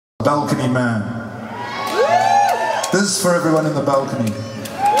Balcony man. This is for everyone in the balcony.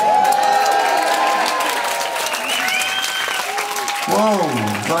 Whoa,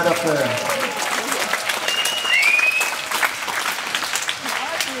 right up there.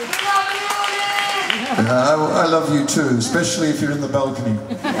 I love you too, especially if you're in the balcony.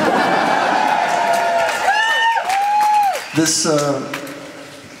 This,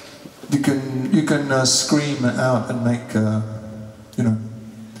 you can scream out and make, you know,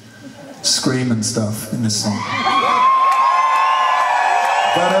 scream and stuff in this song.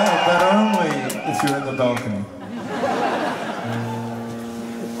 But only if you're in the balcony.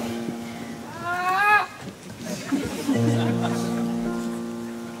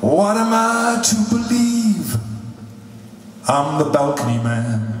 What am I to believe? I'm the balcony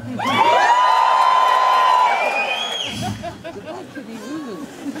man.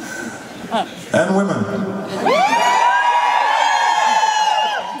 And women.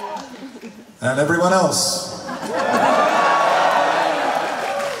 And everyone else.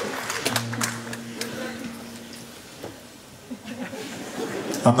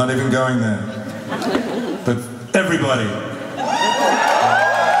 I'm not even going there. But everybody.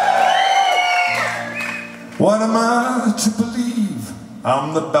 What am I to believe?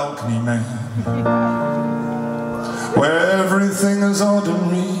 I'm the balcony man. Where everything is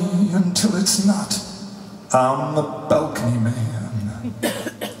ordinary until it's not. I'm the balcony man.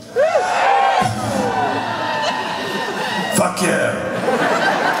 Fuck yeah.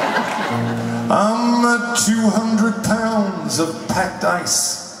 I'm at 200 pounds of packed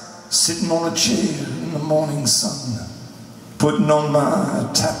ice, sitting on a chair in the morning sun, putting on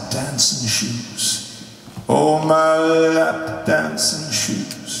my tap dancing shoes. Oh, my lap dancing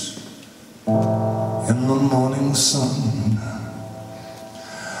shoes in the morning sun.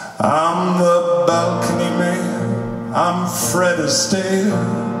 I'm the balcony man, I'm Fred Astaire.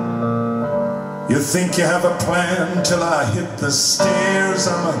 You think you have a plan till I hit the stairs.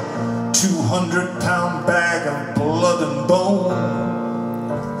 I'm a 200-pound bag of blood and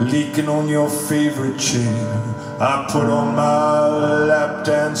bone, leaking on your favorite chair. I put on my lap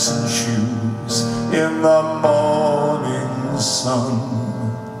dancing shoes in the morning sun.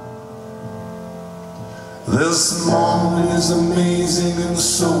 This morning is amazing and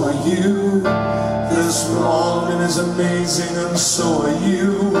so are you. This morning is amazing and so are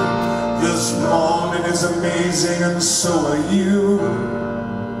you. This morning is amazing and so are you.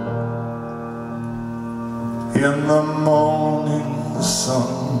 In the morning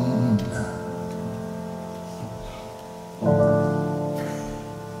sun.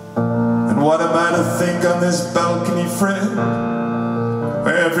 And what am I to think on this balcony, Fred?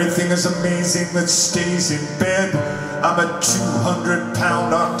 Where everything is amazing that stays in bed. I'm a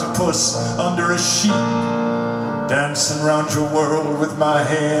 200-pound octopus under a sheet, dancing around your world with my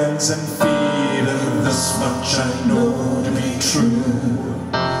hands and feet. And this much I know to be true.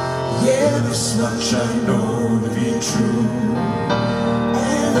 Yeah, this much I know to be true.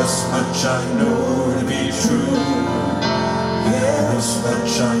 Yeah, this much I know to be true. Yeah, this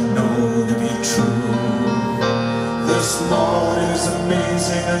much I know to be true. This morning is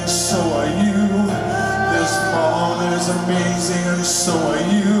amazing and so are you. This morning is amazing and so are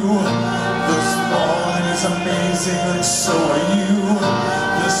you. This morning is amazing and so are you.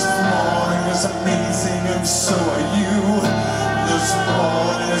 This morning is amazing and so are you. This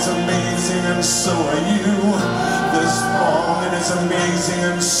morning is amazing and so are you. This morning is amazing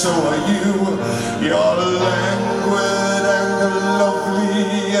and so are you. You're languid and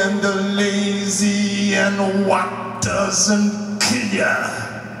lovely and lazy, and what doesn't kill ya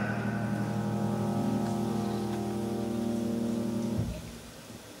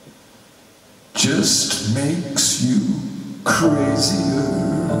just makes you crazier.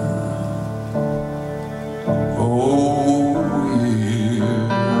 Oh yeah.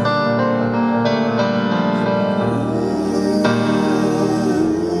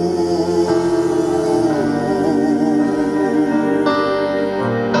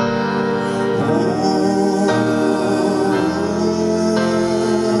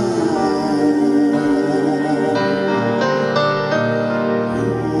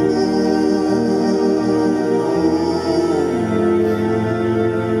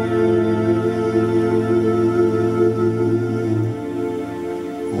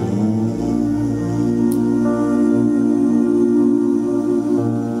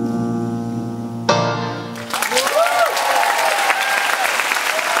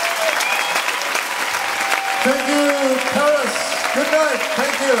 Thank you, Paris. Good night.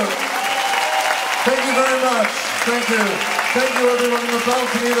 Thank you. Thank you very much. Thank you. Thank you, everyone in the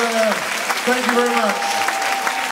balcony there. Thank you very much.